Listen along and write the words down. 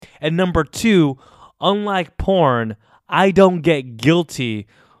And number two, unlike porn, I don't get guilty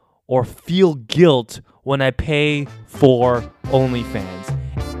or feel guilt when I pay for OnlyFans.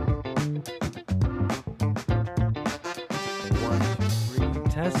 1, 2,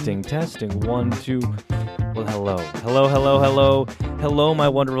 3. Testing. 1, 2. Well, hello, my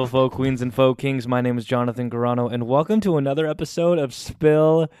wonderful folk queens and folk kings. My name is Jonathan Garano, and welcome to another episode of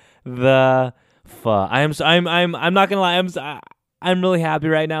Spill the Pho. I'm not gonna lie. I'm really happy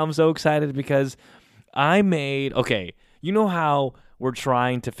right now. I'm so excited because okay, you know how we're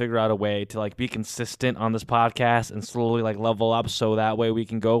trying to figure out a way to be consistent on this podcast and slowly level up so that way we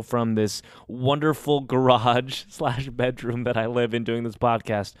can go from this wonderful garage / bedroom that I live in doing this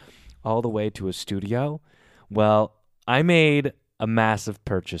podcast all the way to a studio. Well, I made a massive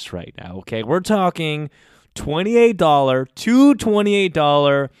purchase right now, okay? We're talking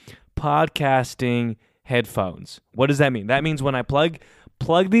 $28 podcasting headphones. What does that mean? That means when I plug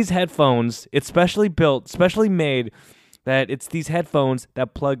these headphones, it's specially made that it's these headphones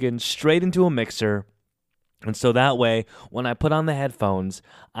that plug in straight into a mixer. And so that way, when I put on the headphones,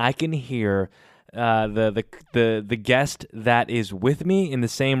 I can hear the guest that is with me in the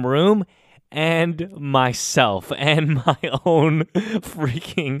same room and myself and my own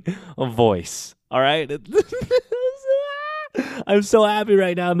freaking voice. All right? I'm so happy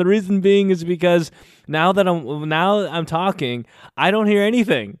right now, and the reason being is because now I'm talking, I don't hear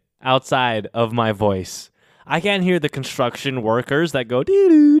anything outside of my voice. I can't hear the construction workers that go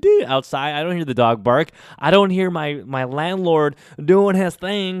doo-doo-doo outside. I don't hear the dog bark. I don't hear my landlord doing his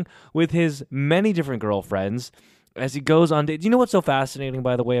thing with his many different girlfriends as he goes on dates. You know what's so fascinating,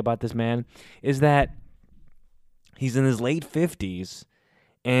 by the way, about this man is that he's in his late 50s,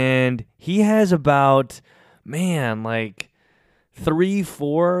 and he has about,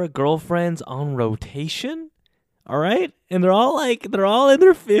 3-4 girlfriends on rotation. All right? And they're all in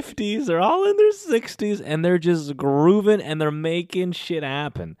their 50s, they're all in their 60s, and they're just grooving and they're making shit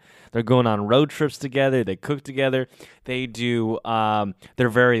happen. They're going on road trips together, they cook together, they do they're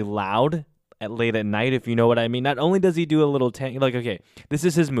very loud late at night, if you know what I mean. Not only does he do a little okay, this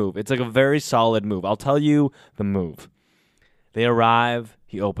is his move. It's a very solid move. I'll tell you the move. They arrive,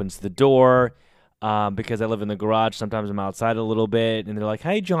 he opens the door. Because I live in the garage, sometimes I'm outside a little bit, and they're like,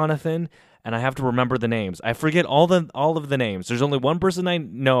 "Hey, Jonathan," and I have to remember the names. I forget all of the names. There's only one person I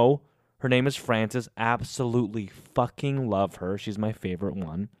know. Her name is Frances. Absolutely fucking love her. She's my favorite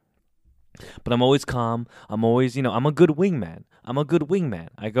one. But I'm always calm. I'm always, I'm a good wingman.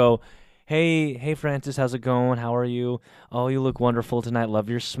 I go, Hey, Frances, how's it going? How are you? Oh, you look wonderful tonight. Love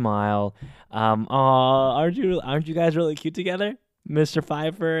your smile. Aren't you guys really cute together? Mr.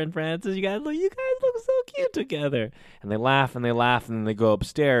 Pfeiffer and Frances, you guys look so cute together. And they laugh, and then they go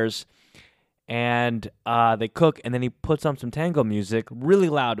upstairs, and they cook, and then he puts on some tango music, really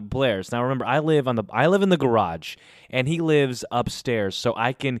loud, it blares. Now remember, I live in the garage, and he lives upstairs, so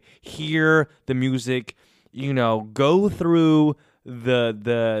I can hear the music, go through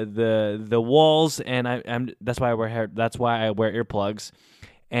the walls, and that's why I wear earplugs.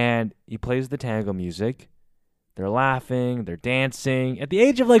 And he plays the tango music. They're laughing, they're dancing. At the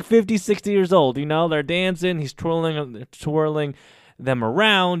age of 50, 60 years old, they're dancing. He's twirling them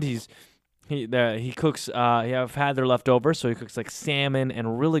around. He cooks. I've had their leftovers, so he cooks salmon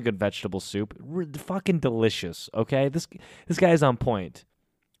and really good vegetable soup. Fucking delicious. Okay, this guy's on point.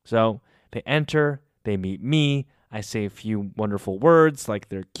 So they enter, they meet me. I say a few wonderful words like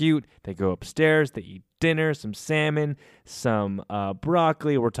they're cute. They go upstairs. They eat dinner, some salmon, some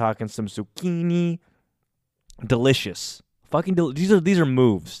broccoli. We're talking some zucchini. Delicious. These are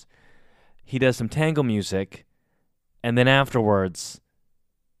moves. He does some tango music, and then afterwards,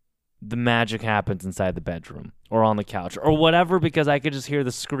 the magic happens inside the bedroom or on the couch or whatever, because I could just hear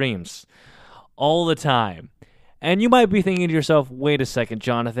the screams all the time. And you might be thinking to yourself, wait a second,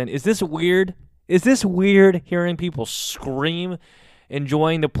 Jonathan, is this weird? Is this weird hearing people scream,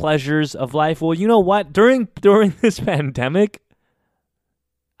 enjoying the pleasures of life? Well, you know what? During this pandemic,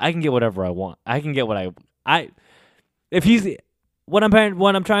 I can get whatever I want. I can get what what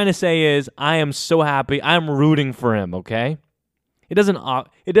I'm trying to say is I am so happy. I'm rooting for him, okay? It doesn't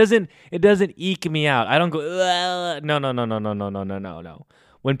eke me out. I don't go no.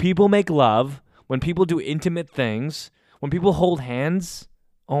 When people make love, when people do intimate things, when people hold hands,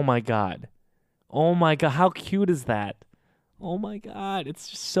 oh my god, how cute is that? Oh my god, it's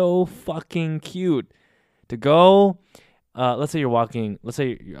just so fucking cute to go. Let's say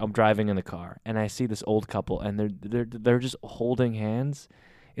I'm driving in the car and I see this old couple and they're just holding hands.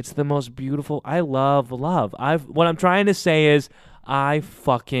 It's the most beautiful. I love love. What I'm trying to say is I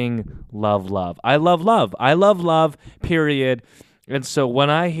fucking love love. I love love. Period. And so when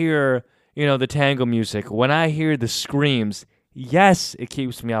I hear, the tango music, when I hear the screams, yes, it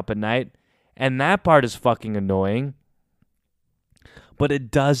keeps me up at night. And that part is fucking annoying. But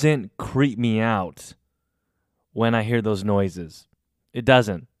it doesn't creep me out when I hear those noises. It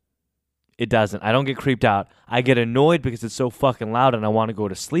doesn't. It doesn't. I don't get creeped out. I get annoyed because it's so fucking loud and I want to go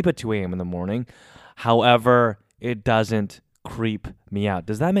to sleep at 2 a.m. in the morning. However, it doesn't creep me out.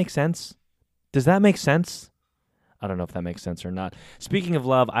 Does that make sense? Does that make sense? I don't know if that makes sense or not. Speaking of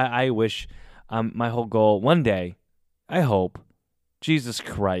love, I wish my whole goal one day, I hope, Jesus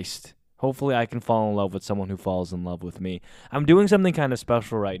Christ, hopefully I can fall in love with someone who falls in love with me. I'm doing something kind of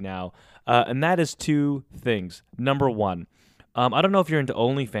special right now, and that is 2 things. Number 1, I don't know if you're into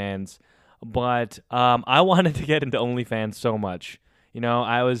OnlyFans, but I wanted to get into OnlyFans so much.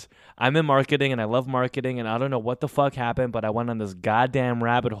 I'm in marketing and I love marketing, and I don't know what the fuck happened, but I went on this goddamn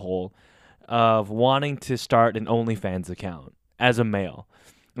rabbit hole of wanting to start an OnlyFans account as a male.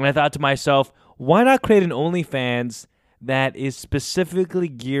 And I thought to myself, why not create an OnlyFans that is specifically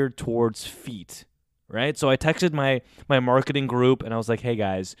geared towards feet, right? So I texted my marketing group and I was like, hey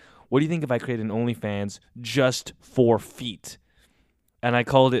guys, what do you think if I create an OnlyFans just for feet? And I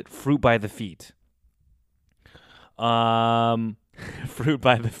called it Fruit by the Feet. Fruit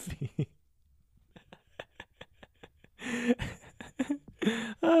by the Feet.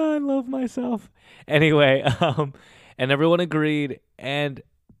 Oh, I love myself. Anyway, and everyone agreed, and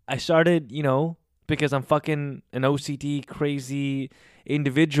I started, because I'm fucking an OCD crazy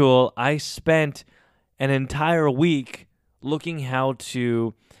individual, I spent an entire week looking how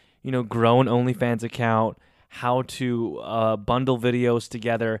to, grow an OnlyFans account, how to bundle videos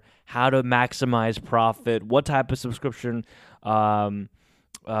together, how to maximize profit, what type of subscription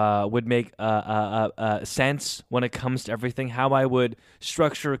would make sense when it comes to everything, how I would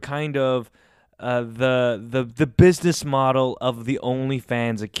structure kind of the business model of the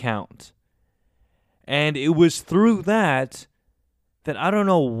OnlyFans account. And it was through that I don't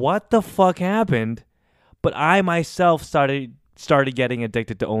know what the fuck happened, but I myself started getting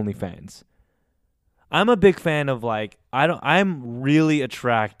addicted to OnlyFans. I'm a big fan of I'm really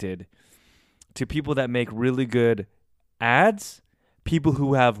attracted to people that make really good ads, people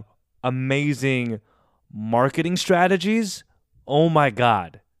who have amazing marketing strategies. Oh my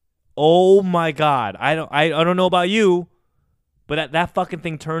god. I don't know about you, but that fucking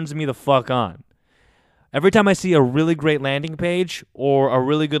thing turns me the fuck on. Every time I see a really great landing page or a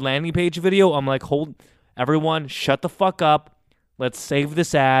really good landing page video, I'm like, everyone, shut the fuck up. Let's save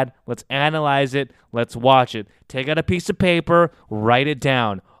this ad. Let's analyze it. Let's watch it. Take out a piece of paper, write it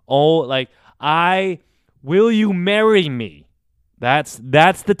down. Will you marry me? That's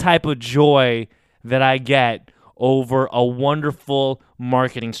the type of joy that I get over a wonderful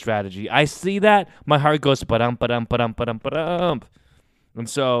marketing strategy. I see that, my heart goes ba-dum, ba-dum, ba-dum, ba-dum, ba-dum. And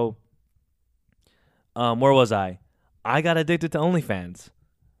so, where was I? I got addicted to OnlyFans.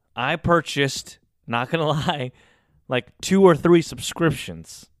 I purchased, not gonna lie, 2 or 3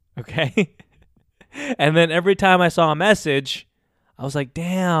 subscriptions, okay? And then every time I saw a message, I was like,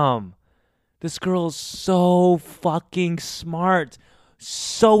 damn, this girl's so fucking smart.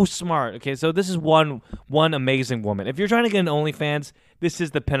 So smart. Okay, so this is one amazing woman. If you're trying to get an OnlyFans, this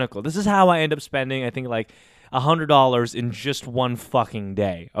is the pinnacle. This is how I end up spending, I think, $100 in just one fucking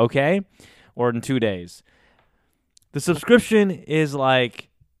day, okay? Or in 2 days. The subscription is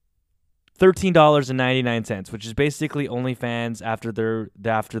 $13.99, which is basically OnlyFans after their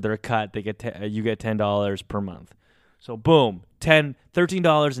cut. They get you get $10 per month. So boom,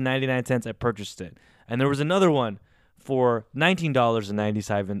 $13.99. I purchased it, and there was another one for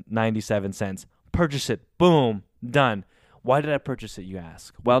 $19.97. Purchase it. Boom, done. Why did I purchase it, you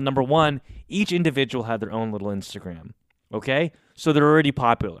ask? Well, number 1, each individual had their own little Instagram. Okay, so they're already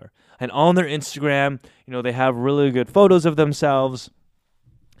popular, and on their Instagram, they have really good photos of themselves.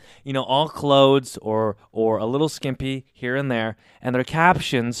 All clothes or a little skimpy here and there. And their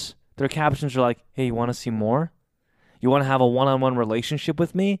captions are like, hey, you want to see more? You want to have a one-on-one relationship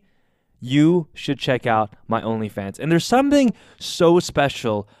with me? You should check out my OnlyFans. And there's something so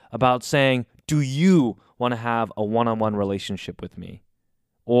special about saying, do you want to have a one-on-one relationship with me?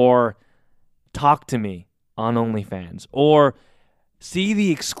 Or talk to me on OnlyFans? Or see the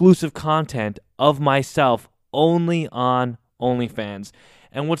exclusive content of myself only on OnlyFans?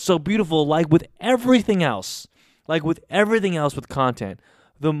 And what's so beautiful, with everything else with content,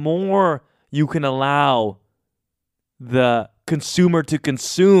 the more you can allow the consumer to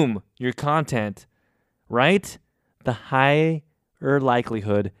consume your content, right? The higher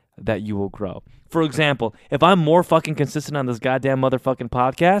likelihood that you will grow. For example, if I'm more fucking consistent on this goddamn motherfucking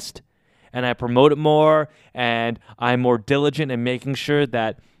podcast, and I promote it more, and I'm more diligent in making sure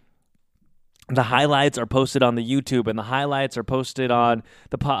that the highlights are posted on the YouTube and the highlights are posted on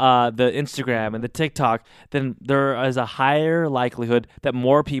the Instagram and the TikTok, then there is a higher likelihood that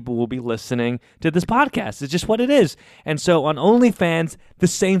more people will be listening to this podcast. It's just what it is. And so on OnlyFans, the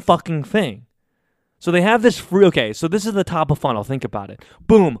same fucking thing. So they have this free, okay, so this is the top of funnel. Think about it.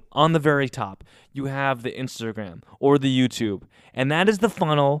 Boom, on the very top, you have the Instagram or the YouTube. And that is the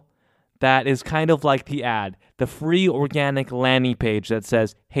funnel that is kind of like the ad, the free organic landing page that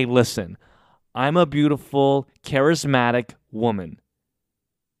says, hey, listen, I'm a beautiful, charismatic woman.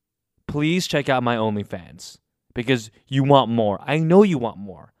 Please check out my OnlyFans because you want more. I know you want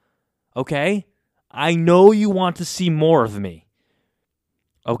more. Okay? I know you want to see more of me.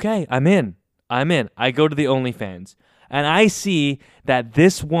 Okay, I'm in. I go to the OnlyFans and I see that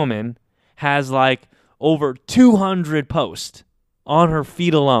this woman has like over 200 posts on her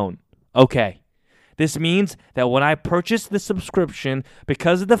feed alone. Okay. This means that when I purchase the subscription,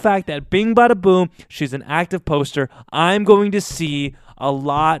 because of the fact that bing bada boom, she's an active poster, I'm going to see a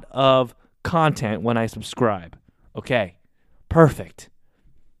lot of content when I subscribe. Okay, perfect.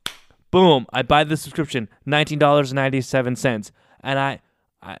 Boom, I buy the subscription, $19.97, and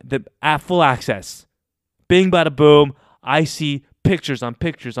the at full access. Bing bada boom, I see pictures on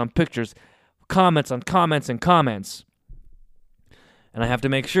pictures on pictures, comments on comments and comments. And I have to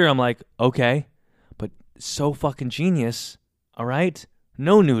make sure, I'm like, okay, so fucking genius, all right?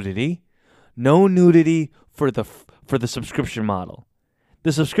 No nudity for the subscription model.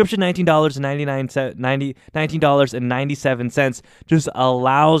 The subscription, $19.97, just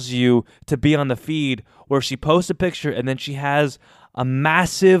allows you to be on the feed where she posts a picture and then she has a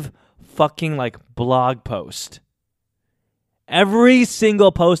massive fucking like blog post. Every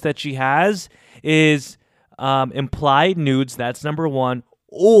single post that she has is implied nudes. That's number one,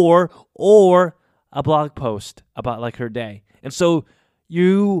 or a blog post about like her day. And so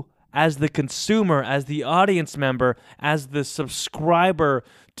you, as the consumer, as the audience member, as the subscriber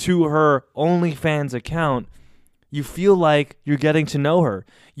to her OnlyFans account, you feel like you're getting to know her.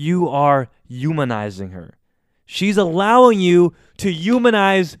 You are humanizing her. She's allowing you to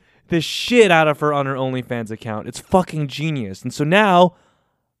humanize the shit out of her on her OnlyFans account. It's fucking genius. And so now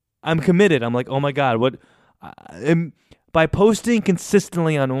I'm committed. I'm like, oh my God, what? By posting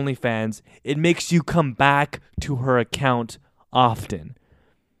consistently on OnlyFans, it makes you come back to her account often.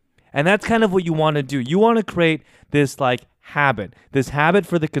 And that's kind of what you want to do. You want to create this habit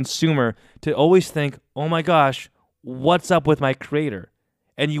for the consumer to always think, oh my gosh, what's up with my creator?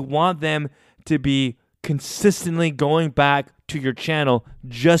 And you want them to be consistently going back to your channel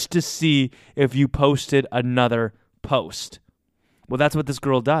just to see if you posted another post. Well, that's what this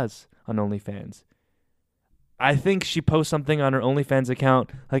girl does on OnlyFans. I think she posts something on her OnlyFans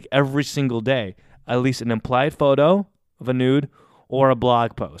account like every single day, at least an implied photo of a nude or a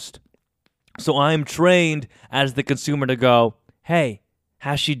blog post. So I'm trained as the consumer to go, hey,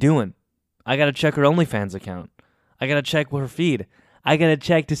 how's she doing? I got to check her OnlyFans account. I got to check her feed. I got to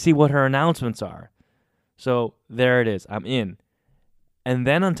check to see what her announcements are. So there it is. I'm in. And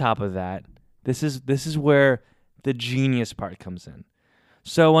then on top of that, this is where the genius part comes in.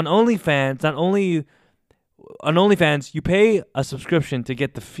 So on OnlyFans, on OnlyFans, you pay a subscription to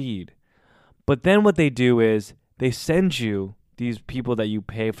get the feed. But then what they do is they send you, these people that you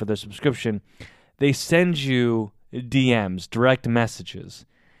pay for their subscription, they send you DMs, direct messages.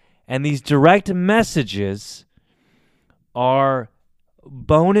 And these direct messages are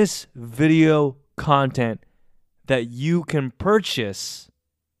bonus video content that you can purchase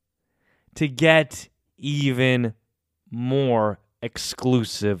to get even more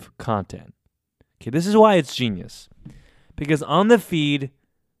exclusive content. Okay, this is why it's genius. Because on the feed,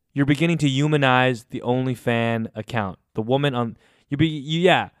 you're beginning to humanize the OnlyFans account. The woman on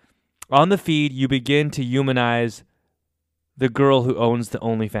on the feed, you begin to humanize the girl who owns the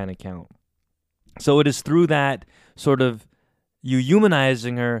OnlyFans account. So it is through that sort of you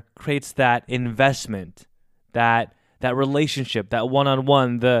humanizing her creates that investment, that relationship, that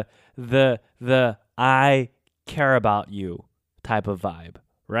one-on-one, the I care about you type of vibe,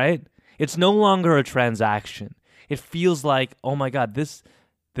 right? It's no longer a transaction. It feels like, oh my God, this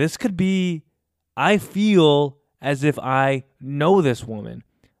could be, I feel as if I know this woman.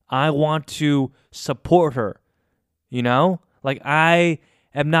 I want to support her, you know? Like I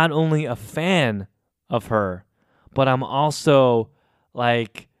am not only a fan of her, but I'm also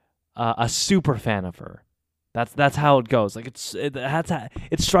like a super fan of her. That's how it goes. Like it's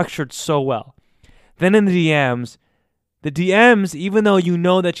structured so well. Then in the DMs, even though you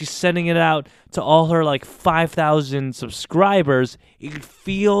know that she's sending it out to all her like 5,000 subscribers, it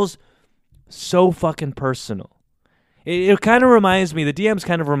feels So fucking personal. It kind of reminds me, the DMs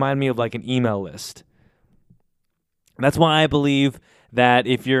kind of remind me of like an email list. That's why I believe that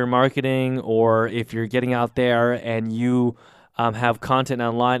if you're marketing or if you're getting out there and you have content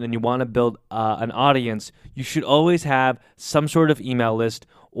online and you want to build an audience, you should always have some sort of email list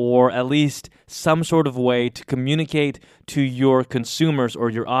or at least some sort of way to communicate to your consumers or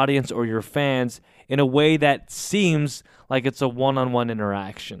your audience or your fans in a way that seems like it's a one-on-one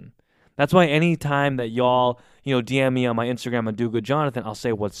interaction. That's why anytime that y'all, DM me on my Instagram on Do Good Jonathan, I'll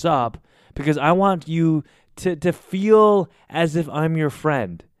say what's up, because I want you to feel as if I'm your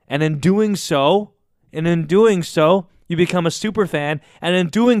friend. And in doing so, you become a super fan, and in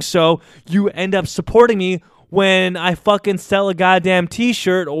doing so, you end up supporting me when I fucking sell a goddamn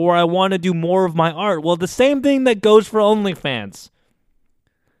t-shirt or I want to do more of my art. Well, the same thing that goes for OnlyFans.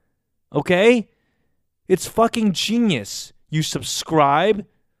 Okay? It's fucking genius. You subscribe,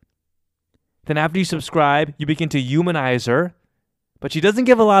 then after you subscribe, you begin to humanize her, but she doesn't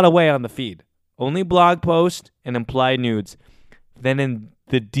give a lot away on the feed. Only blog posts and implied nudes. Then in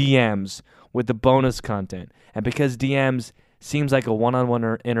the DMs with the bonus content. And because DMs seems like a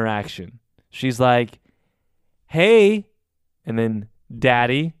one-on-one interaction, she's like, hey, and then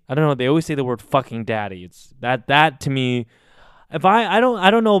daddy. I don't know. They always say the word fucking daddy. It's that to me. If I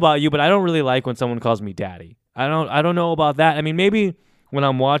don't know about you, but I don't really like when someone calls me daddy. I don't know about that. I mean, maybe when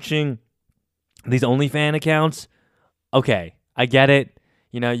I'm watching these OnlyFans accounts, okay, I get it.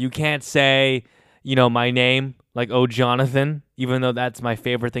 You can't say, my name, like, oh, Jonathan, even though that's my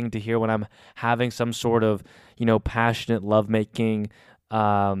favorite thing to hear when I'm having some sort of, passionate lovemaking.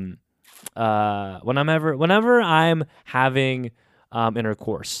 Whenever I'm having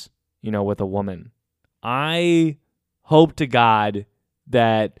intercourse, with a woman, I hope to God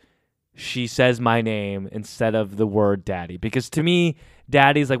that she says my name instead of the word daddy, because to me,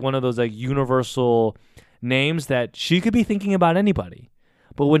 daddy is like one of those like universal names that she could be thinking about anybody.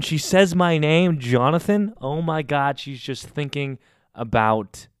 But when she says my name, Jonathan, oh my God, she's just thinking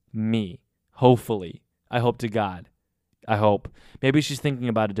about me. Hopefully. I hope to God. I hope. Maybe she's thinking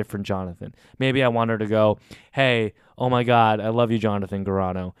about a different Jonathan. Maybe I want her to go, hey, oh my God, I love you, Jonathan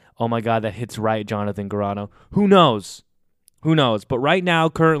Garano. Oh my God, that hits right, Jonathan Garano. Who knows? But right now,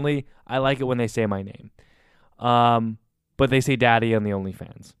 currently, I like it when they say my name. But they say daddy on the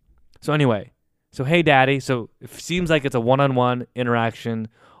OnlyFans. So anyway. So, hey, daddy. So, it seems like it's a one-on-one interaction.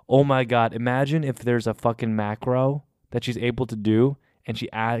 Oh, my God. Imagine if there's a fucking macro that she's able to do and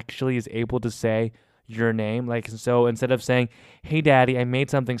she actually is able to say your name. Like, so instead of saying, hey, daddy, I made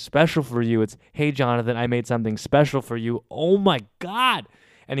something special for you, it's, hey, Jonathan, I made something special for you. Oh, my God.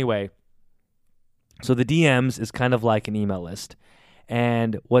 Anyway, so the DMs is kind of like an email list.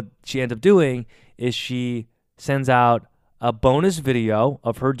 And what she ends up doing is she sends out a bonus video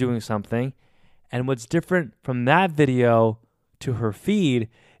of her doing something. And what's different from that video to her feed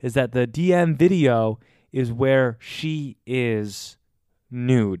is that the DM video is where she is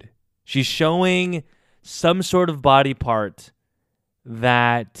nude. She's showing some sort of body part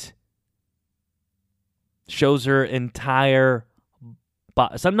that shows her entire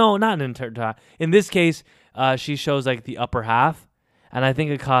body. No, not an entire. In this case, she shows like the upper half. And I think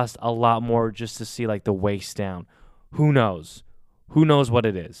it costs a lot more just to see like the waist down. Who knows? Who knows what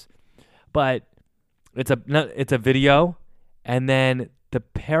it is? But it's a video, and then the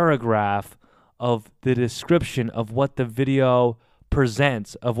paragraph of the description of what the video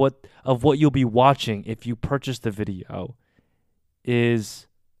presents, of what you'll be watching if you purchase the video, is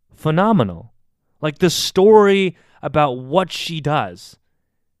phenomenal. Like the story about what she does.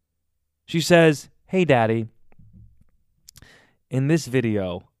 She says, hey, daddy, in this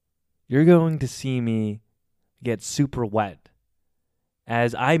video, you're going to see me get super wet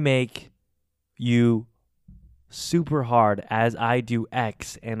as I make you super hard as I do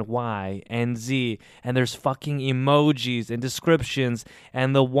X and Y and Z, and there's fucking emojis and descriptions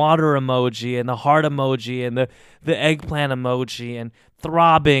and the water emoji and the heart emoji and the eggplant emoji and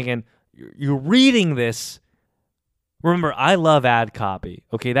throbbing, and you're reading this. Remember, I love ad copy.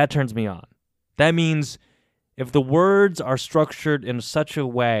 Okay, that turns me on. That means if the words are structured in such a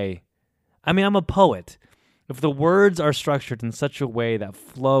way, I mean, I'm a poet. If the words are structured in such a way that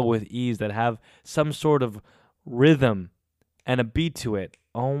flow with ease, that have some sort of rhythm and a beat to it,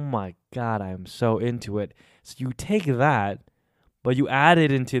 oh my God, I am so into it. So you take that, but you add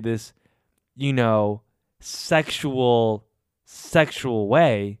it into this, sexual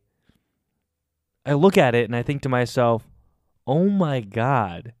way. I look at it and I think to myself, oh my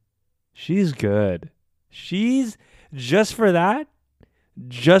God, she's good. She's just for that.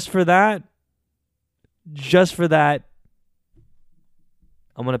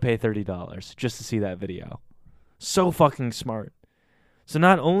 I'm going to pay $30 just to see that video. So fucking smart. So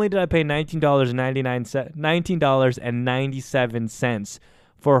not only did I pay $19.97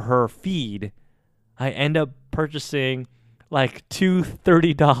 for her feed, I end up purchasing like two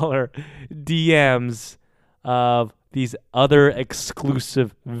 $30 DMs of these other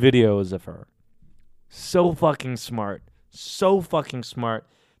exclusive videos of her. So fucking smart. So fucking smart.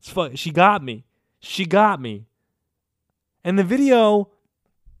 She got me. She got me. And the video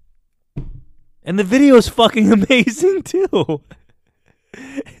is fucking amazing too.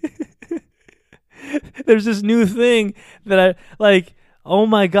 There's this new thing that I like. Oh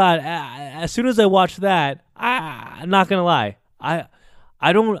my god! As soon as I watch that, I'm not gonna lie. I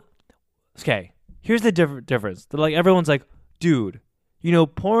don't. Okay, here's the difference. Like everyone's like, dude,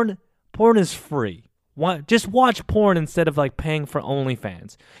 porn is free. Just watch porn instead of like paying for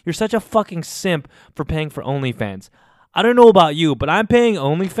OnlyFans. You're such a fucking simp for paying for OnlyFans. I don't know about you, but I'm paying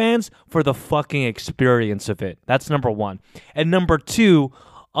OnlyFans for the fucking experience of it. That's number one. And number two,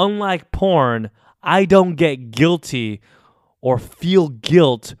 unlike porn, I don't get guilty or feel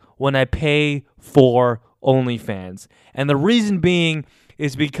guilt when I pay for OnlyFans. And the reason being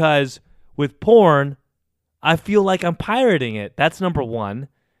is because with porn, I feel like I'm pirating it. That's number one.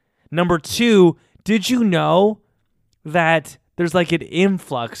 Number two, did you know that there's like an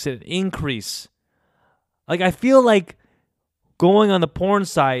influx, an increase? Like I feel like going on the porn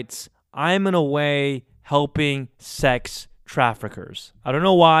sites, I'm in a way helping sex traffickers. I don't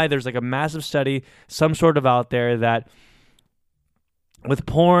know why. There's like a massive study, some sort of out there that with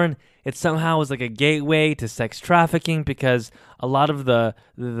porn, it somehow is like a gateway to sex trafficking because a lot of the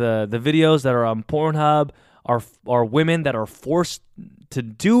videos that are on Pornhub are women that are forced to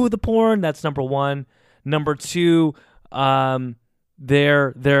do the porn. That's number one. Number two, they're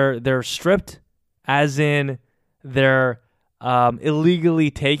stripped, as in they're illegally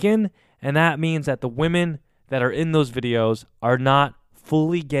taken, and that means that the women that are in those videos are not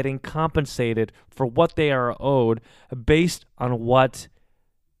fully getting compensated for what they are owed based on what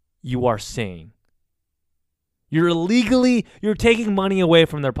you are seeing. You're taking money away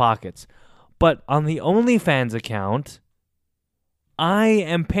from their pockets. But on the OnlyFans account, I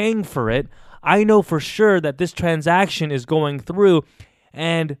am paying for it. I know for sure that this transaction is going through,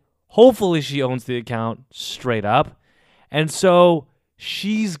 and hopefully she owns the account straight up. And so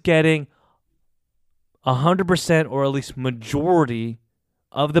she's getting 100% or at least majority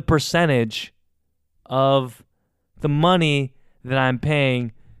of the percentage of the money that I'm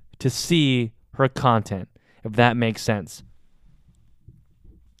paying to see her content, if that makes sense.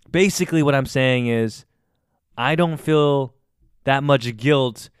 Basically, what I'm saying is I don't feel that much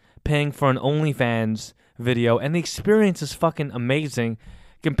guilt paying for an OnlyFans video, and the experience is fucking amazing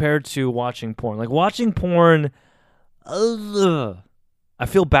compared to watching porn. Like watching porn, I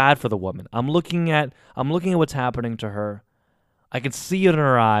feel bad for the woman. I'm looking at what's happening to her. I can see it in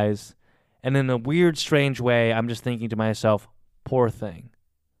her eyes, and in a weird, strange way, I'm just thinking to myself, poor thing.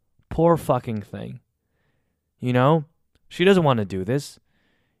 Poor fucking thing. She doesn't want to do this.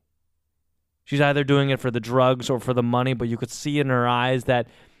 She's either doing it for the drugs or for the money, but you could see in her eyes that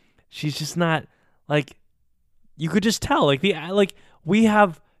she's just not, like, you could just tell. Like we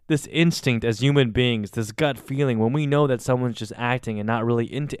have this instinct as human beings, this gut feeling when we know that someone's just acting and not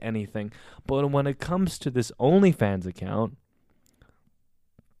really into anything. But when it comes to this OnlyFans account,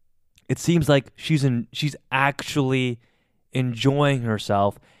 it seems like she's actually enjoying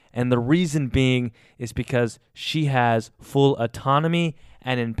herself. And the reason being is because she has full autonomy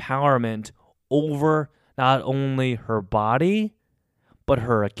and empowerment over not only her body, but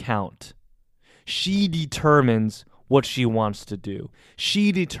her account. She determines what she wants to do.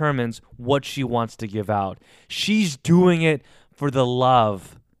 She determines what she wants to give out. She's doing it for the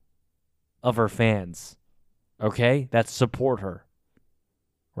love of her fans, okay, that support her,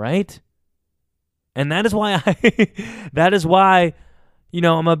 right? And that is why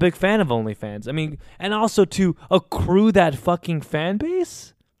I'm a big fan of OnlyFans. I mean, and also to accrue that fucking fan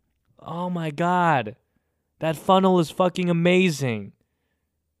base. Oh my God. That funnel is fucking amazing.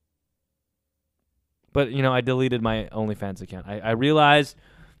 But, I deleted my OnlyFans account. I realized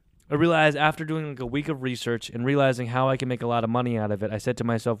after doing like a week of research and realizing how I can make a lot of money out of it, I said to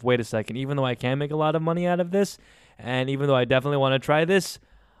myself, wait a second, even though I can make a lot of money out of this, and even though I definitely want to try this,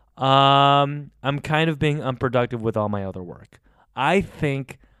 I'm kind of being unproductive with all my other work. I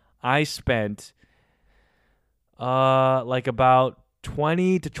think I spent like about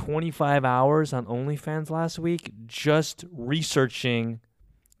 20 to 25 hours on OnlyFans last week just researching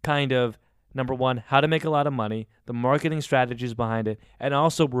kind of, number one, how to make a lot of money, the marketing strategies behind it, and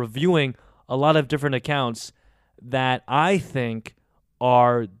also reviewing a lot of different accounts that I think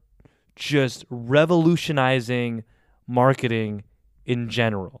are just revolutionizing marketing in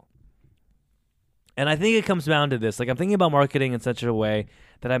general. And I think it comes down to this. Like, I'm thinking about marketing in such a way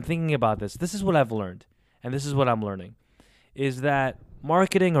that I'm thinking about this. This is what I've learned, and this is what I'm learning, is that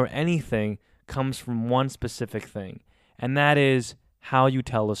marketing or anything comes from one specific thing, and that is how you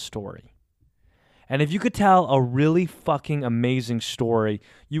tell a story. And if you could tell a really fucking amazing story,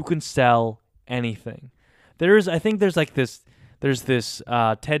 you can sell anything. I think there's this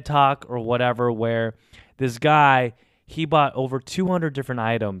TED Talk or whatever where this guy, he bought over 200 different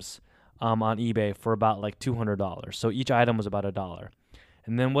items on eBay for about like $200. So each item was about $1.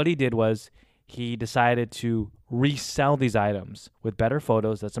 And then what he did was he decided to resell these items with better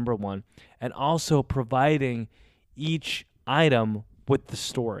photos. That's number one. And also providing each item with the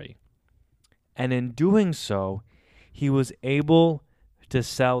story. And in doing so, he was able to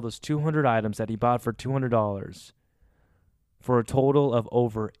sell those 200 items that he bought for $200 for a total of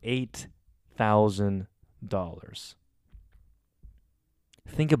over $8,000.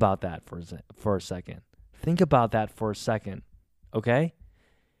 Think about that for a second. Think about that for a second, okay?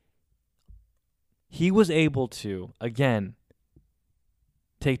 He was able to, again,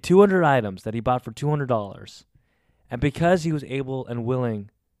 take 200 items that he bought for $200, and because he was able and willing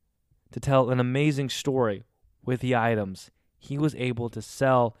to tell an amazing story with the items, he was able to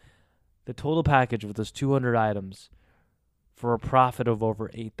sell the total package of those 200 items for a profit of over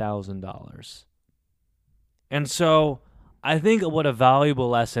 $8,000. And so I think what a valuable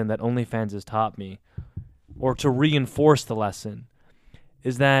lesson that OnlyFans has taught me, or to reinforce the lesson,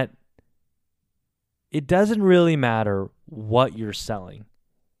 is that it doesn't really matter what you're selling.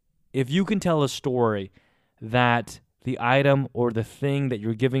 If you can tell a story that the item or the thing that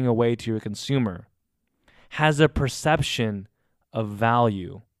you're giving away to your consumer has a perception of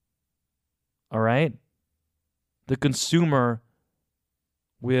value, all right? The consumer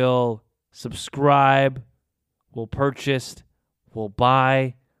will subscribe, will purchase, will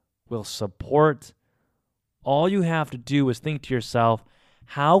buy, will support. All you have to do is think to yourself,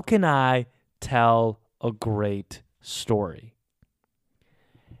 how can I tell a great story?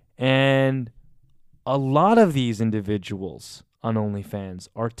 And a lot of these individuals on OnlyFans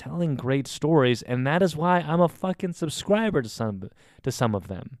are telling great stories, and that is why I'm a fucking subscriber to some of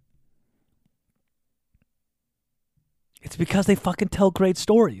them. It's because they fucking tell great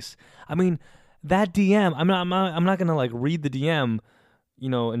stories. I mean, that DM, I'm not gonna like read the DM,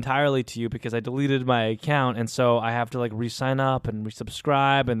 entirely to you because I deleted my account, and so I have to like re-sign up and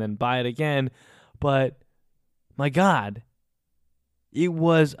resubscribe and then buy it again. But my God, it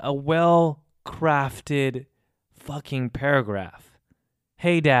was a well-crafted fucking paragraph.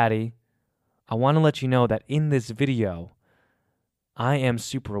 Hey, Daddy, I want to let you know that in this video, I am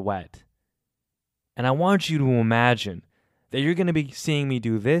super wet, and I want you to imagine that you're going to be seeing me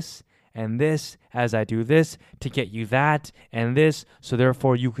do this and this as I do this to get you that and this, so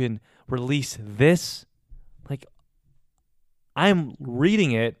therefore you can release this. Like, I'm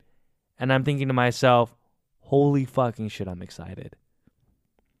reading it and I'm thinking to myself, holy fucking shit, I'm excited.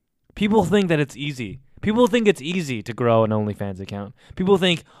 People think that it's easy. People think it's easy to grow an OnlyFans account. People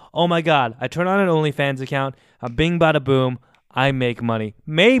think, oh my God, I turn on an OnlyFans account, bing bada boom, I make money.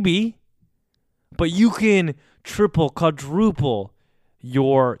 Maybe, but you can triple, quadruple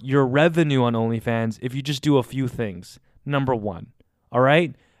your revenue on OnlyFans if you just do a few things. Number one, all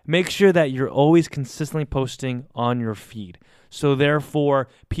right? Make sure that you're always consistently posting on your feed. So therefore,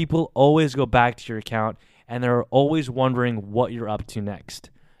 people always go back to your account and they're always wondering what you're up to next.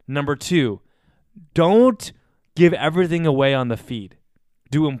 Number two, don't give everything away on the feed.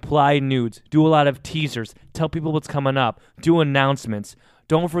 Do implied nudes. Do a lot of teasers. Tell people what's coming up. Do announcements.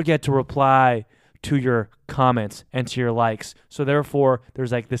 Don't forget to reply to your comments and to your likes. So therefore,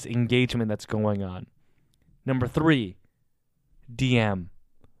 there's like this engagement that's going on. Number three, DM.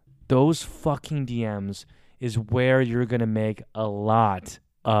 Those fucking DMs is where you're going to make a lot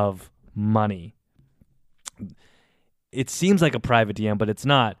of money. It seems like a private DM, but it's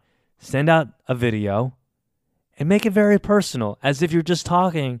not. Send out a video and make it very personal, as if you're just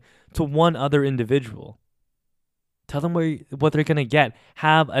talking to one other individual. Tell them what they're going to get.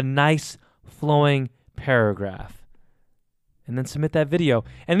 Have a nice flowing paragraph. And then submit that video.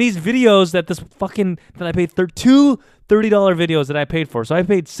 And these videos that I paid two $30 videos that I paid for. So I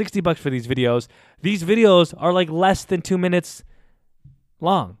paid $60 for these videos. These videos are like less than 2 minutes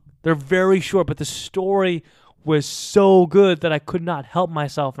long. They're very short, but the story was so good that I could not help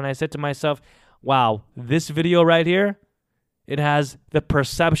myself. And I said to myself, wow, this video right here, it has the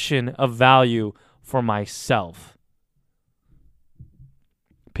perception of value for myself.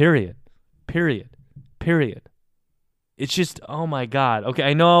 Period. It's just, oh my God. Okay,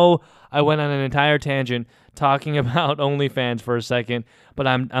 I know I went on an entire tangent talking about OnlyFans for a second, but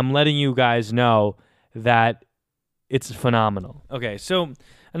I'm letting you guys know that it's phenomenal. Okay, so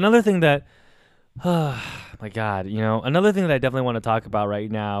another thing that, my God, another thing that I definitely want to talk about right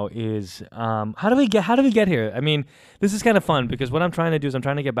now is how do we get here? I mean, this is kind of fun because what I'm trying to do is I'm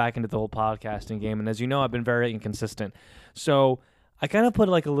trying to get back into the whole podcasting game, and as you know, I've been very inconsistent. So I kind of put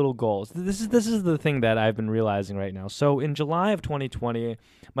like a little goal. This is the thing that I've been realizing right now. So in July of 2020,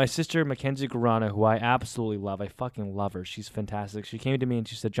 my sister Mackenzie Guarana, who I absolutely love, I fucking love her. She's fantastic. She came to me and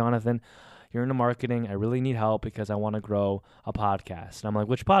she said, "Jonathan, you're into marketing. I really need help because I want to grow a podcast." And I'm like,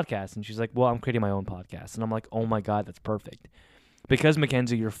 "Which podcast?" And she's like, "Well, I'm creating my own podcast." And I'm like, "Oh my God, that's perfect." Because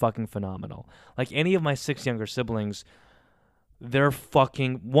Mackenzie, you're fucking phenomenal. Like any of my 6 younger siblings, they're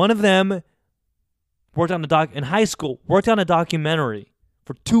fucking, one of them worked on in high school, worked on a documentary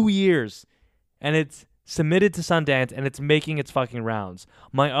for 2 years, and it's submitted to Sundance, and it's making its fucking rounds.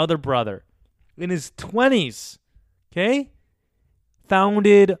 My other brother, in his 20s, okay,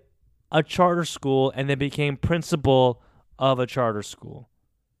 founded a charter school and then became principal of a charter school.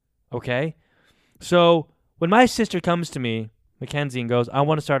 Okay? So when my sister comes to me, Mackenzie, and goes, "I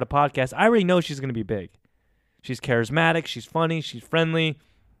want to start a podcast," I already know she's going to be big. She's charismatic, she's funny, she's friendly.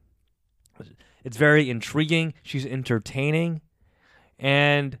 It's very intriguing. She's entertaining.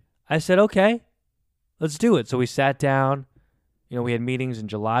 And I said, okay, let's do it. So we sat down. We had meetings in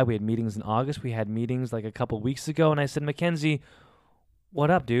July. We had meetings in August. We had meetings like a couple weeks ago. And I said, "Mackenzie,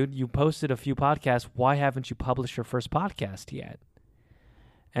 what up, dude? You posted a few podcasts. Why haven't you published your first podcast yet?"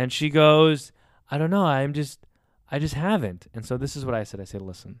 And she goes, "I don't know. I just haven't." And so this is what I said. I said,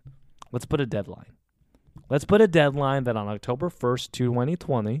 "Listen, let's put a deadline. Let's put a deadline that on October 1st,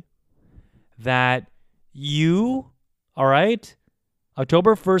 2020, that you, all right,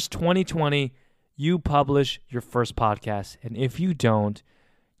 October 1st, 2020, you publish your first podcast. And if you don't,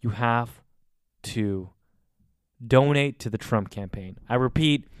 you have to donate to the Trump campaign." I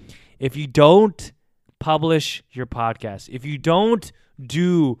repeat, if you don't publish your podcast, if you don't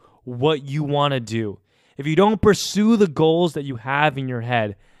do what you want to do, if you don't pursue the goals that you have in your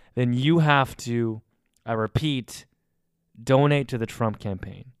head, then you have to, I repeat, donate to the Trump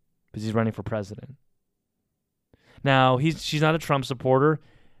campaign because he's running for president. Now, she's not a Trump supporter,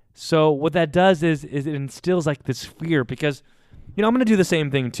 so what that does is it instills like this fear because I'm going to do the same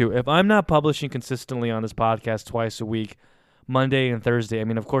thing too. If I'm not publishing consistently on this podcast twice a week, Monday and Thursday, I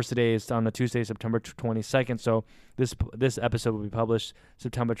mean, of course, today is on a Tuesday, September 22nd, so this episode will be published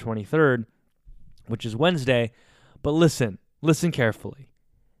September 23rd, which is Wednesday. But listen carefully.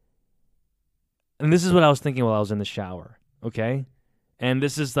 And this is what I was thinking while I was in the shower, okay? And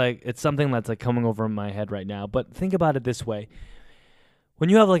this is like, it's something that's like coming over in my head right now. But think about it this way. When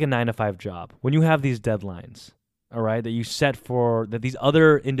you have like a 9-to-5 job, when you have these deadlines, all right, that you set for, that these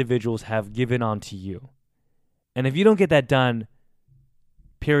other individuals have given onto you. And if you don't get that done,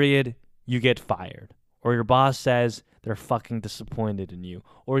 period, you get fired. Or your boss says they're fucking disappointed in you.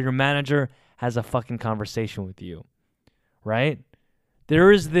 Or your manager has a fucking conversation with you, right?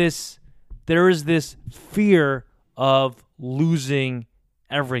 There is this fear of losing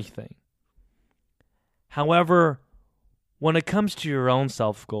everything. However, when it comes to your own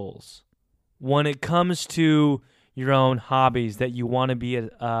self-goals, when it comes to your own hobbies that you want to be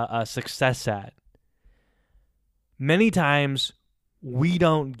a success at, many times we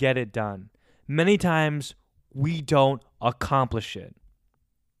don't get it done. Many times we don't accomplish it.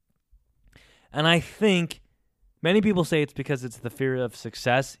 And I think many people say it's because it's the fear of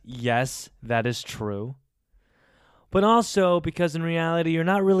success. Yes, that is true. But also because in reality, you're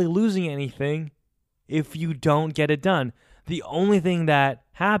not really losing anything if you don't get it done. The only thing that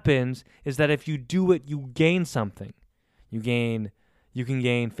happens is that if you do it, you gain something. You can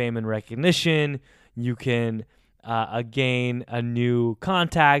gain fame and recognition. You can gain a new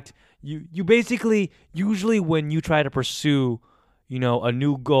contact. You basically, usually when you try to pursue, a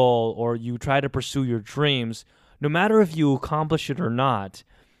new goal or you try to pursue your dreams, no matter if you accomplish it or not,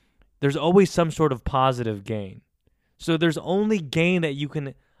 there's always some sort of positive gain. So there's only gain that you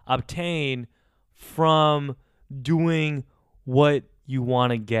can obtain from doing what you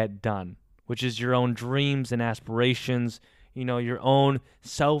want to get done, which is your own dreams and aspirations, your own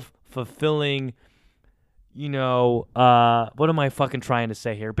self-fulfilling, what am I fucking trying to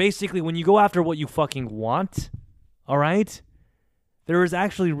say here? Basically, when you go after what you fucking want, all right, there is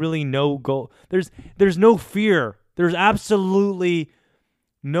actually really no goal. There's no fear. There's absolutely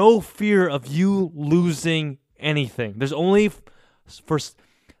no fear of you losing anything. There's only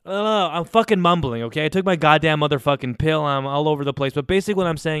I'm fucking mumbling, okay? I took my goddamn motherfucking pill. I'm all over the place. But basically what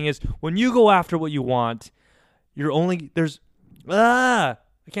I'm saying is when you go after what you want, I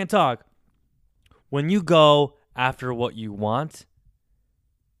can't talk. When you go after what you want,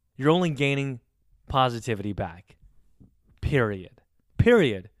 you're only gaining positivity back. Period.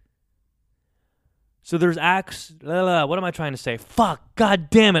 So there's acts. What am I trying to say? Fuck. God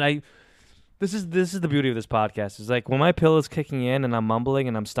damn it. This is the beauty of this podcast. Is like when my pill is kicking in and I'm mumbling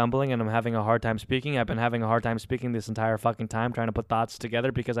and I'm stumbling and I'm having a hard time speaking. I've been having a hard time speaking this entire fucking time, trying to put thoughts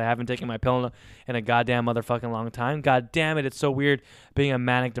together because I haven't taken my pill in a goddamn motherfucking long time. God damn it, it's so weird being a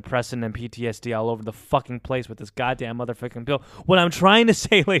manic depressant and PTSD all over the fucking place with this goddamn motherfucking pill. What I'm trying to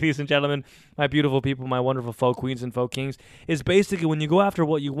say, ladies and gentlemen, my beautiful people, my wonderful folk queens and folk kings, is basically when you go after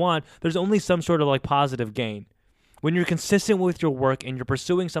what you want, there's only some sort of like positive gain. When you're consistent with your work and you're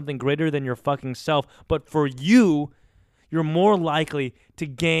pursuing something greater than your fucking self, but for you, you're more likely to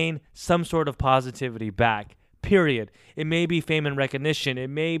gain some sort of positivity back, period. It may be fame and recognition.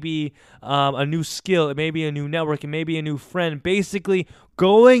 It may be a new skill. It may be a new network. It may be a new friend. Basically,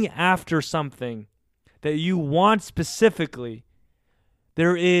 going after something that you want specifically,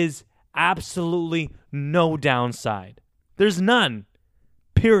 there is absolutely no downside. There's none,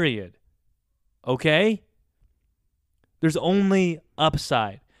 period. Okay? There's only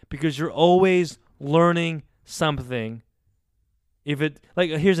upside because you're always learning something.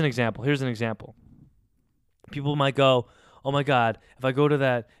 Here's an example. People might go, "Oh my God, if I go to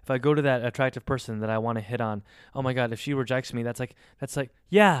that attractive person that I want to hit on, oh my God, if she rejects me, that's like,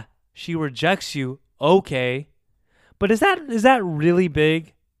 yeah, she rejects you, okay, but is that really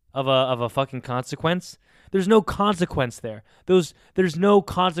big of a fucking consequence? There's no consequence there. There's no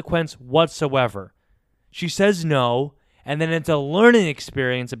consequence whatsoever. She says no." And then it's a learning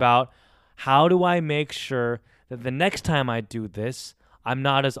experience about how do I make sure that the next time I do this, I'm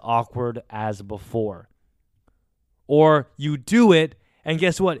not as awkward as before. Or you do it, and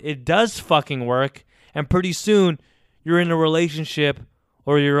guess what? It does fucking work, and pretty soon you're in a relationship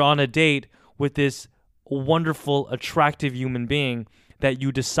or you're on a date with this wonderful, attractive human being that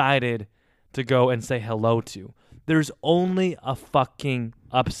you decided to go and say hello to. There's only a fucking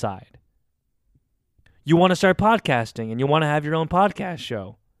upside. You want to start podcasting and you want to have your own podcast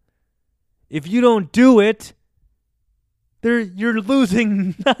show. If you don't do it, you're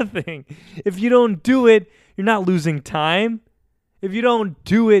losing nothing. If you don't do it, you're not losing time. If you don't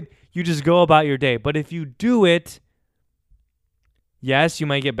do it, you just go about your day. But if you do it, yes, you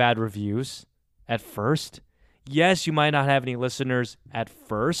might get bad reviews at first. Yes, you might not have any listeners at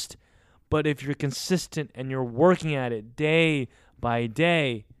first. But if you're consistent and you're working at it day by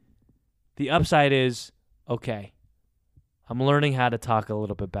day, the upside is, okay, I'm learning how to talk a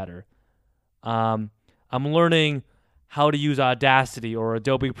little bit better. I'm learning how to use Audacity or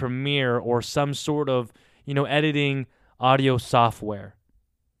Adobe Premiere or some sort of, editing audio software.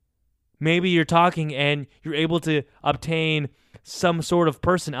 Maybe you're talking and you're able to obtain some sort of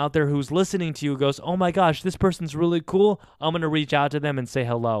person out there who's listening to you goes, oh my gosh, this person's really cool. I'm going to reach out to them and say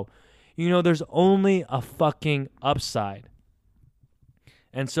hello. There's only a fucking upside.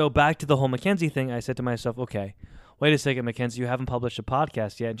 And so back to the whole Mackenzie thing, I said to myself, okay, wait a second, Mackenzie, you haven't published a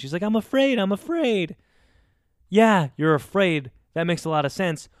podcast yet. And she's like, I'm afraid. Yeah, you're afraid. That makes a lot of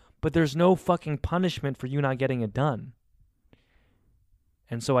sense. But there's no fucking punishment for you not getting it done.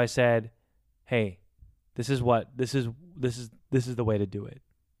 And so I said, hey, this is the way to do it.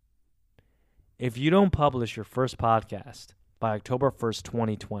 If you don't publish your first podcast by October 1st,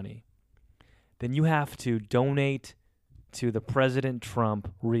 2020, then you have to donate to the President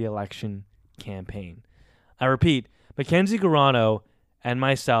Trump re-election campaign. I repeat, Mackenzie Garano and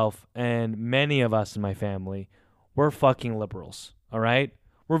myself and many of us in my family, we're fucking liberals, all right?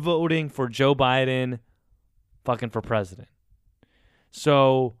 We're voting for Joe Biden fucking for president.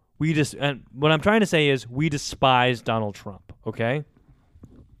 So and what I'm trying to say is we despise Donald Trump, okay?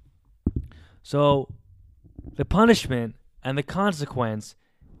 So the punishment and the consequence,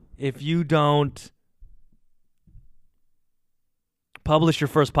 if you don't publish your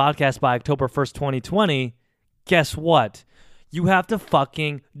first podcast by October 1st, 2020, guess what? You have to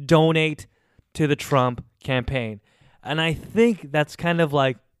fucking donate to the Trump campaign. And I think that's kind of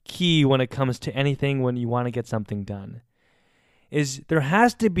like key when it comes to anything when you want to get something done. Is there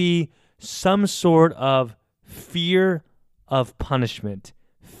has to be some sort of fear of punishment,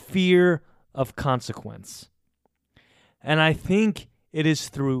 fear of consequence. And I think it is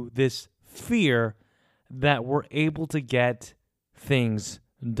through this fear that we're able to get things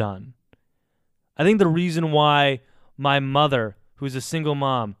done. I think the reason why my mother, who's a single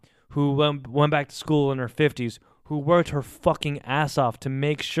mom, who went back to school in her 50s, who worked her fucking ass off to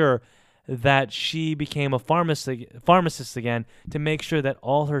make sure that she became a pharmacist again, to make sure that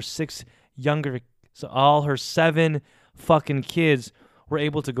all her 6 younger So all her 7 fucking kids were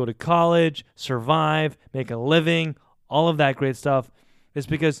able to go to college, survive, make a living, all of that great stuff, is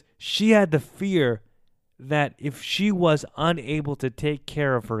because she had the fear that if she was unable to take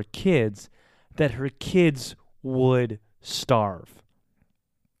care of her kids, that her kids would starve.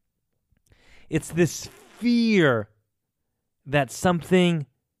 It's this fear that something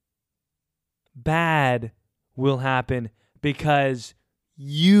bad will happen because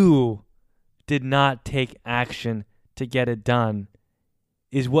you did not take action to get it done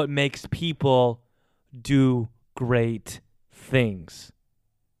is what makes people do great things.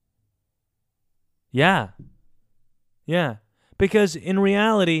 Yeah. Because in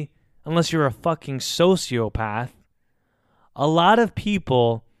reality, unless you're a fucking sociopath, a lot of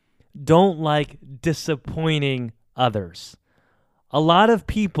people don't like disappointing others. A lot of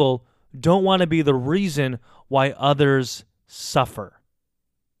people don't want to be the reason why others suffer.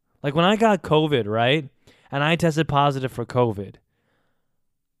 Like when I got COVID, right? And I tested positive for COVID.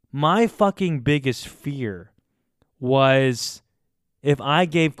 My fucking biggest fear was if I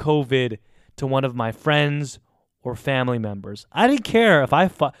gave COVID to one of my friends or family members. I didn't care if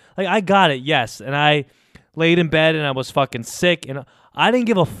I got it, yes, and I laid in bed and I was fucking sick and I didn't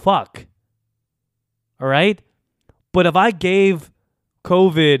give a fuck. All right? But if I gave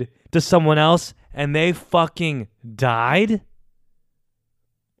COVID to someone else and they fucking died,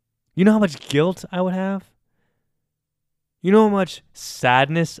 you know how much guilt I would have? You know how much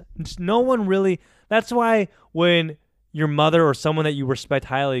sadness? No one really... That's why when your mother or someone that you respect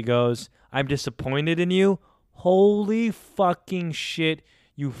highly goes, I'm disappointed in you, holy fucking shit,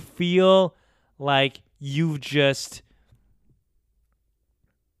 you feel like you've just...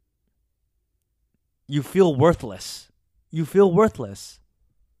 You feel worthless. You feel worthless.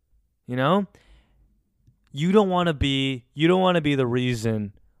 You know? You don't want to be the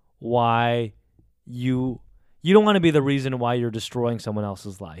reason why you don't want to be the reason why you're destroying someone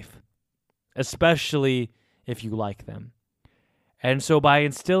else's life, especially if you like them. And so by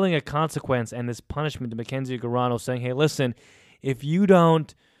instilling a consequence and this punishment to Mackenzie Garano saying, hey, listen, if you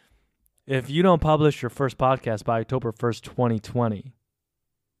don't publish your first podcast by October 1st, 2020,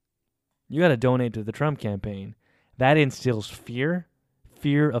 you got to donate to the Trump campaign. That instills fear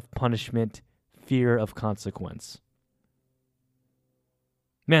of punishment, fear of consequence.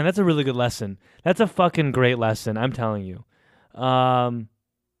 Man, that's a really good lesson. That's a fucking great lesson, I'm telling you.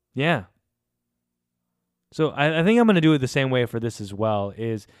 Yeah. So I think I'm gonna do it the same way for this as well,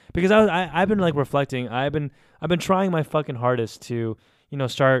 is because I've been like reflecting. I've been trying my fucking hardest to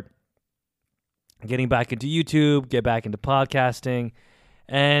start getting back into YouTube, get back into podcasting,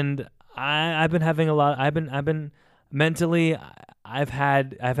 and I've been having a lot. I've been mentally. I've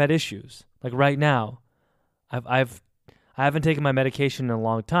had issues. Like right now, I haven't taken my medication in a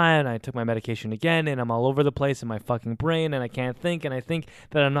long time. I took my medication again, and I'm all over the place in my fucking brain, and I can't think, and I think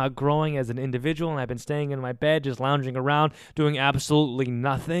that I'm not growing as an individual, and I've been staying in my bed, just lounging around, doing absolutely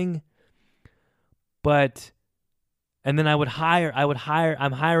nothing. And then I'm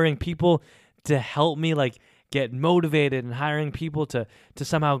hiring people to help me, like, get motivated, and hiring people to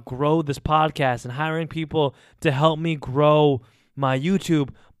somehow grow this podcast, and hiring people to help me grow my YouTube.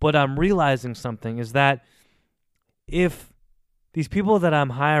 But I'm realizing something is that if these people that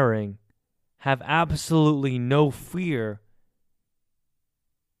I'm hiring have absolutely no fear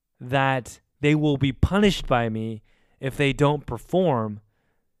that they will be punished by me if they don't perform,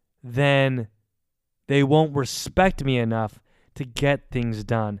 then they won't respect me enough to get things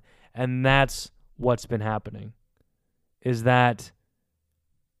done. And that's what's been happening. Is that,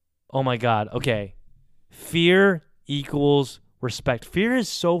 oh my God, okay, fear equals respect. Fear is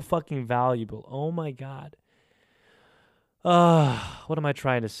so fucking valuable. Oh my God. What am I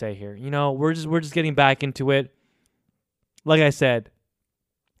trying to say here? We're just getting back into it. Like I said,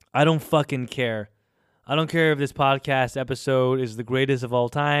 I don't fucking care. I don't care if this podcast episode is the greatest of all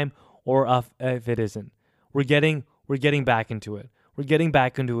time or if it isn't. We're getting back into it. We're getting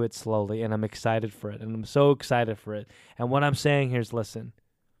back into it slowly, and I'm excited for it. And I'm so excited for it. And what I'm saying here is, listen,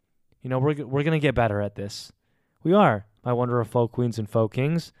 we're gonna get better at this. We are, my wonderful folk queens and folk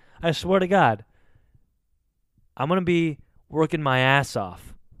kings. I swear to God, I'm gonna be working my ass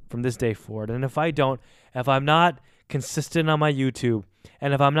off from this day forward. And if I'm not consistent on my YouTube,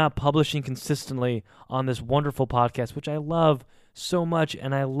 and if I'm not publishing consistently on this wonderful podcast, which I love so much,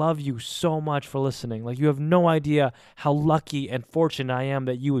 and I love you so much for listening. Like, you have no idea how lucky and fortunate I am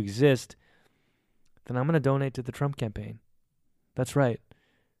that you exist. Then I'm going to donate to the Trump campaign. That's right.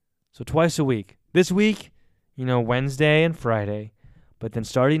 So twice a week. This week, Wednesday and Friday. But then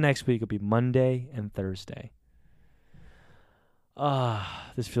starting next week, it'll be Monday and Thursday.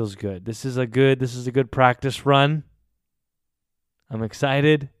 This feels good. This is a good practice run. I'm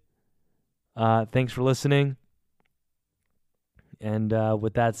excited. Thanks for listening. And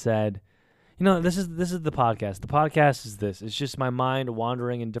with that said, this is the podcast. The podcast is this. It's just my mind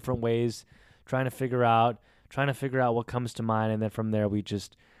wandering in different ways, trying to figure out what comes to mind, and then from there we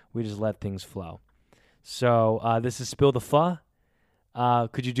just let things flow. So this is Spill the Pho.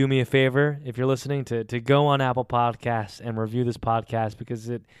 Could you do me a favor if you're listening to go on Apple Podcasts and review this podcast, because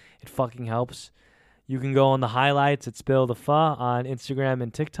it fucking helps. You can go on the highlights at Spill the Pho on Instagram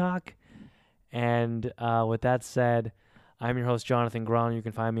and TikTok. And with that said, I'm your host, Jonathan Grahn. You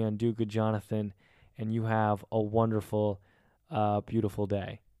can find me on Do Good Jonathan, and you have a wonderful, beautiful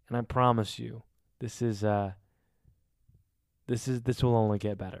day. And I promise you, this will only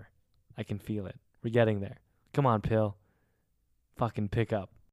get better. I can feel it. We're getting there. Come on, Pill. Fucking pick up.